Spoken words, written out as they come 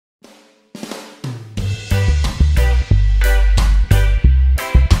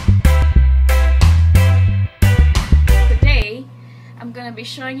to be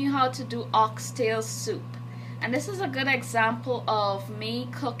showing you how to do oxtail soup. And this is a good example of me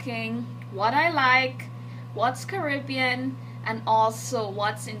cooking what I like, what's Caribbean, and also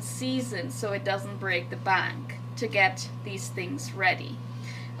what's in season so it doesn't break the bank to get these things ready.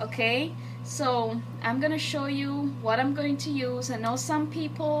 Okay, so I'm going to show you what I'm going to use. I know some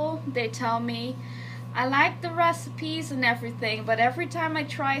people, they tell me, I like the recipes and everything, but every time I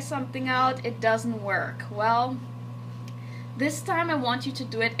try something out, it doesn't work. Well, this time I want you to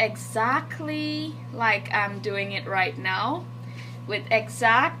do it exactly like I'm doing it right now, with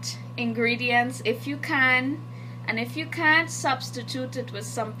exact ingredients if you can, and if you can't, substitute it with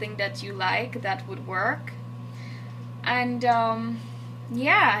something that you like, that would work. And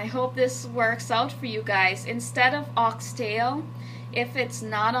yeah, I hope this works out for you guys. Instead of oxtail, if it's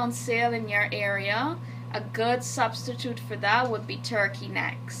not on sale in your area, a good substitute for that would be turkey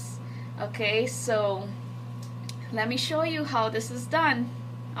necks. Okay, so let me show you how this is done.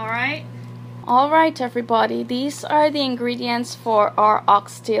 Alright everybody, these are the ingredients for our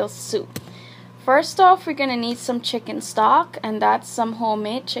oxtail soup. First off, we're going to need some chicken stock, and that's some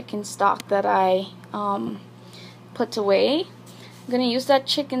homemade chicken stock that I put away. I'm going to use that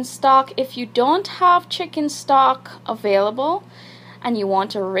chicken stock. If you don't have chicken stock available and you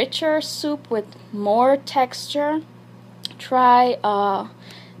want a richer soup with more texture, try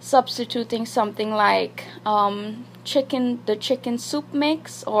substituting something like the chicken soup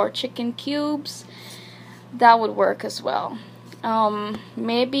mix or chicken cubes. That would work as well.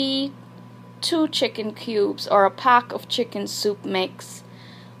 Maybe 2 chicken cubes or a pack of chicken soup mix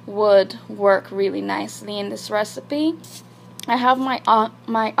would work really nicely in this recipe. I have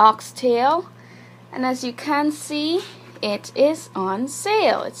my oxtail, and as you can see, it is on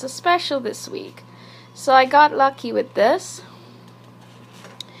sale. It's a special this week, so I got lucky with this.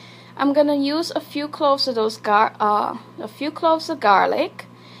 I'm gonna use a few cloves of garlic.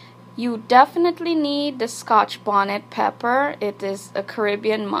 You definitely need the Scotch bonnet pepper. It is a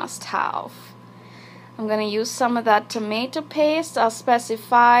Caribbean must-have. I'm gonna use some of that tomato paste. I'll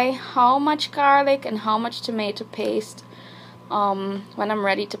specify how much garlic and how much tomato paste when I'm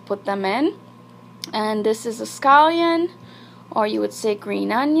ready to put them in. And this is a scallion, or you would say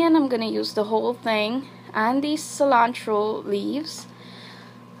green onion. I'm gonna use the whole thing, and these cilantro leaves.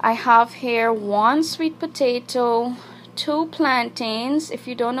 I have here 1 sweet potato, 2 plantains. If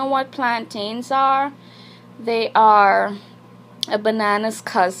you don't know what plantains are, they are a banana's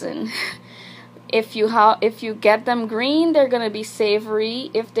cousin. If you get them green, they're gonna be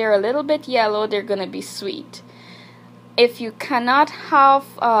savory. If they're a little bit yellow, they're gonna be sweet. If you cannot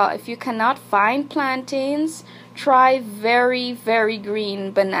find plantains, try very, very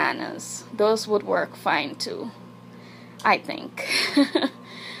green bananas. Those would work fine too, I think.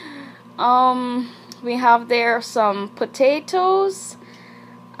 We have there some potatoes,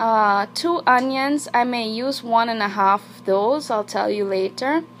 2 onions. I may use 1.5 of those, I'll tell you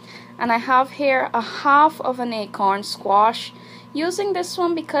later. And I have here a half of an acorn squash. Using this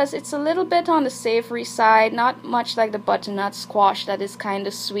one because it's a little bit on the savory side, not much like the butternut squash that is kind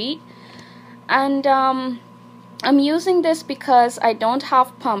of sweet. And I'm using this because I don't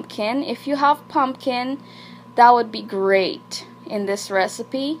have pumpkin. If you have pumpkin, that would be great in this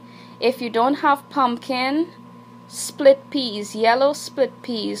recipe. If you don't have pumpkin, split peas, yellow split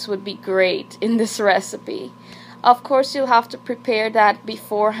peas would be great in this recipe. Of course, you'll have to prepare that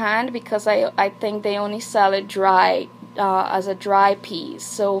beforehand because I think they only sell it dry, as a dry peas.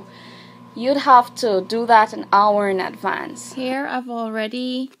 So you'd have to do that an hour in advance. Here I've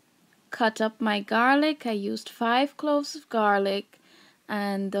already cut up my garlic. I used 5 cloves of garlic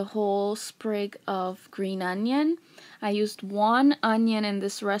and the whole sprig of green onion. I used 1 onion in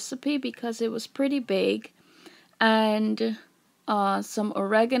this recipe because it was pretty big, and some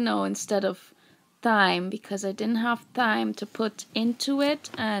oregano instead of thyme because I didn't have thyme to put into it,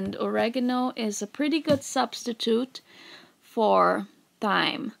 and oregano is a pretty good substitute for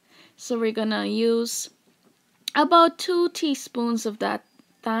thyme. So we're gonna use about 2 teaspoons of that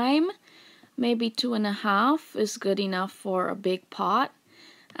thyme. Maybe 2.5 is good enough for a big pot.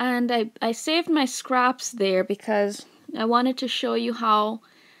 And I saved my scraps there because I wanted to show you how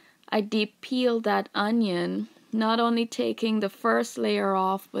I deep peeled that onion, not only taking the first layer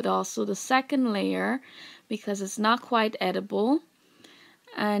off but also the second layer because it's not quite edible.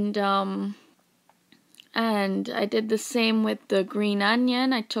 And I did the same with the green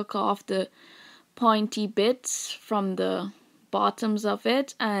onion. I took off the pointy bits from the bottoms of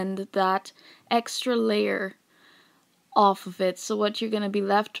it and that extra layer off of it. So what you're going to be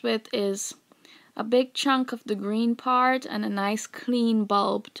left with is a big chunk of the green part and a nice clean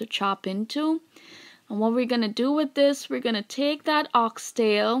bulb to chop into. And what we're going to do with this, we're going to take that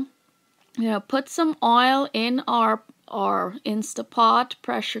oxtail, put some oil in our Instapot,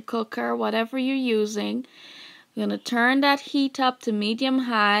 pressure cooker, whatever you're using. We're going to turn that heat up to medium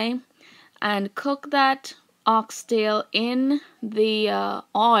high and cook that oxtail in the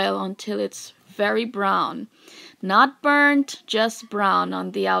oil until it's very brown. Not burnt, just brown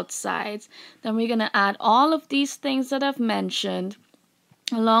on the outsides. Then we're going to add all of these things that I've mentioned,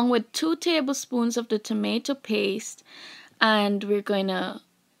 along with 2 tablespoons of the tomato paste, and we're going to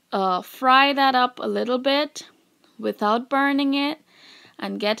fry that up a little bit without burning it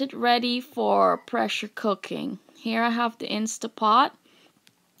and get it ready for pressure cooking. Here I have the Instapot,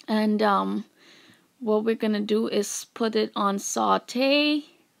 and what we're going to do is put it on saute.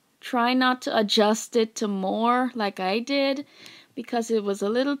 Try not to adjust it to more like I did because it was a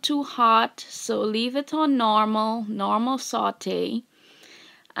little too hot, so leave it on normal saute.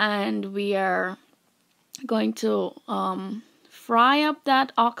 And we are going to fry up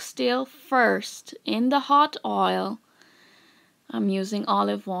that oxtail first in the hot oil. I'm using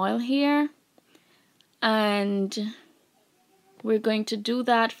olive oil here, and we're going to do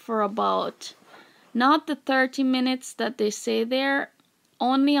that for about not the 30 minutes that they say there,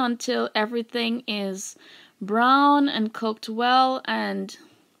 only until everything is brown and cooked well and,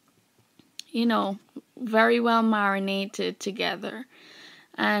 very well marinated together.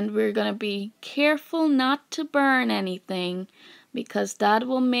 And we're going to be careful not to burn anything because that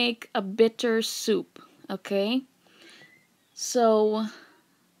will make a bitter soup, okay? So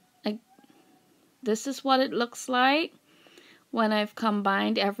this is what it looks like when I've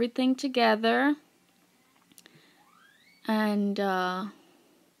combined everything together. And yes.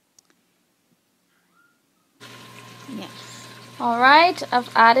 Alright, I've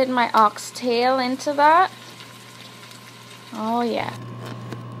added my oxtail into that. Oh yeah.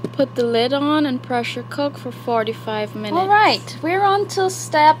 Put the lid on and pressure cook for 45 minutes. Alright, we're on to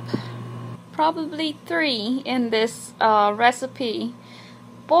step probably 3 in this recipe.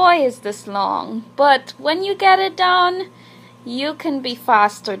 Boy, is this long. But when you get it done, you can be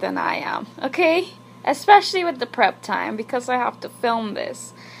faster than I am, okay? Especially with the prep time, because I have to film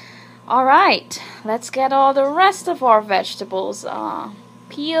this. Alright, let's get all the rest of our vegetables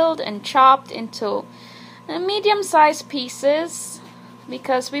peeled and chopped into medium-sized pieces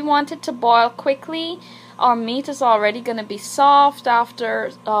because we want it to boil quickly. Our meat is already going to be soft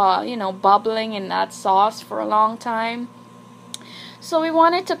after, bubbling in that sauce for a long time. So we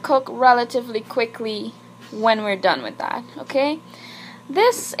want it to cook relatively quickly when we're done with that, okay?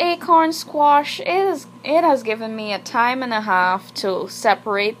 This acorn squash, it has given me a time and a half to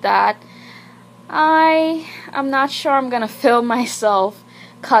separate that. I'm not sure I'm going to film myself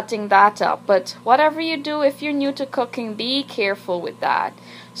cutting that up, but whatever you do, if you're new to cooking, be careful with that.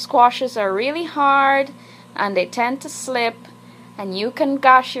 Squashes are really hard and they tend to slip, and you can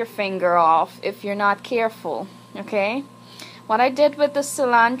gash your finger off if you're not careful, okay? What I did with the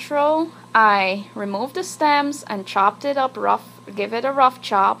cilantro, I removed the stems and chopped it up rough, give it a rough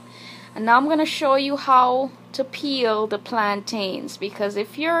chop. And now I'm going to show you how to peel the plantains, because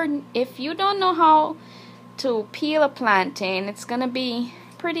if you don't know how to peel a plantain, it's going to be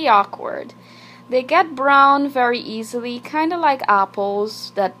pretty awkward. They get brown very easily, kind of like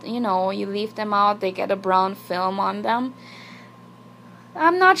apples that, you leave them out, they get a brown film on them.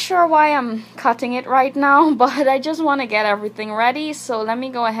 I'm not sure why I'm cutting it right now, but I just want to get everything ready, so let me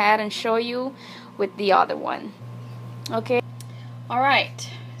go ahead and show you with the other one. Okay, alright,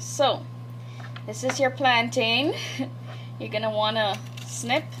 so this is your plantain. You're going to want to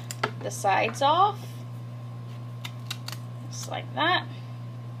snip the sides off, just like that.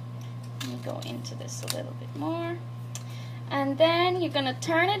 Let me go into this a little bit more. And then you're going to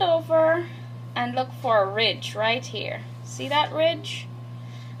turn it over and look for a ridge right here. See that ridge?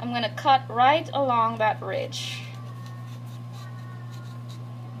 I'm going to cut right along that ridge.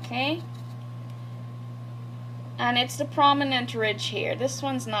 Okay? And it's the prominent ridge here. This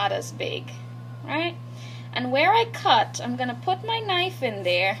one's not as big, right? And where I cut, I'm going to put my knife in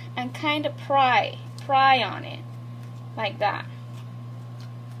there and kind of pry on it. Like that.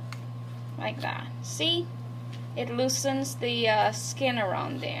 Like that. See? It loosens the skin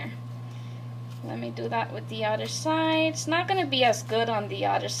around there. Let me do that with the other side. It's not going to be as good on the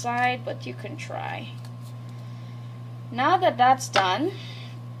other side, but you can try. Now that that's done,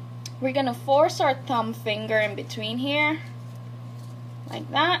 we're going to force our thumb finger in between here. Like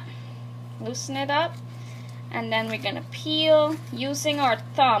that. Loosen it up. And then we're going to peel using our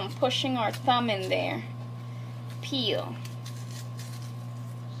thumb, pushing our thumb in there. Peel.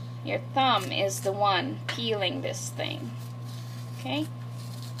 Your thumb is the one peeling this thing. Okay?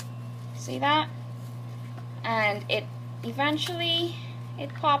 See that? and it eventually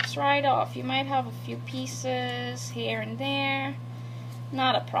it pops right off. You might have a few pieces here and there,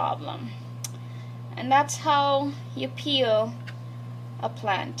 not a problem. And that's how you peel a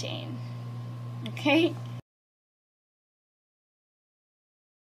plantain. Okay?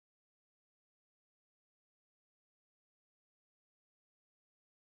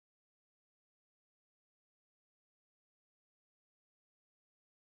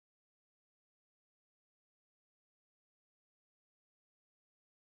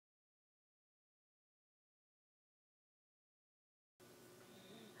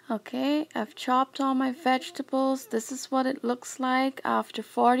 Okay, I've chopped all my vegetables. This is what it looks like after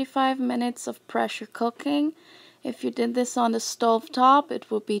 45 minutes of pressure cooking. If you did this on the stove top,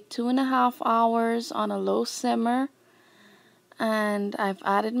 it would be 2.5 hours on a low simmer. And I've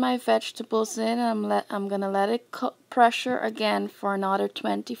added my vegetables in, and I'm gonna let it pressure again for another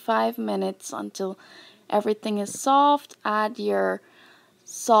 25 minutes until everything is soft. Add your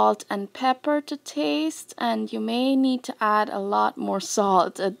salt and pepper to taste, and you may need to add a lot more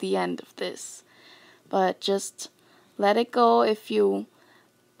salt at the end of this, but just let it go. If you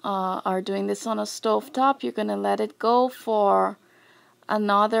are doing this on a stove top, you're gonna let it go for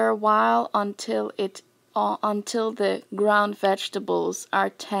another while until until the ground vegetables are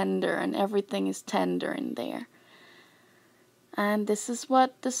tender and everything is tender in there. And this is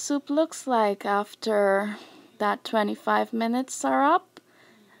what the soup looks like after that 25 minutes are up.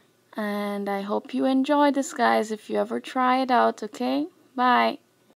 And I hope you enjoy this, guys, if you ever try it out, okay? Bye.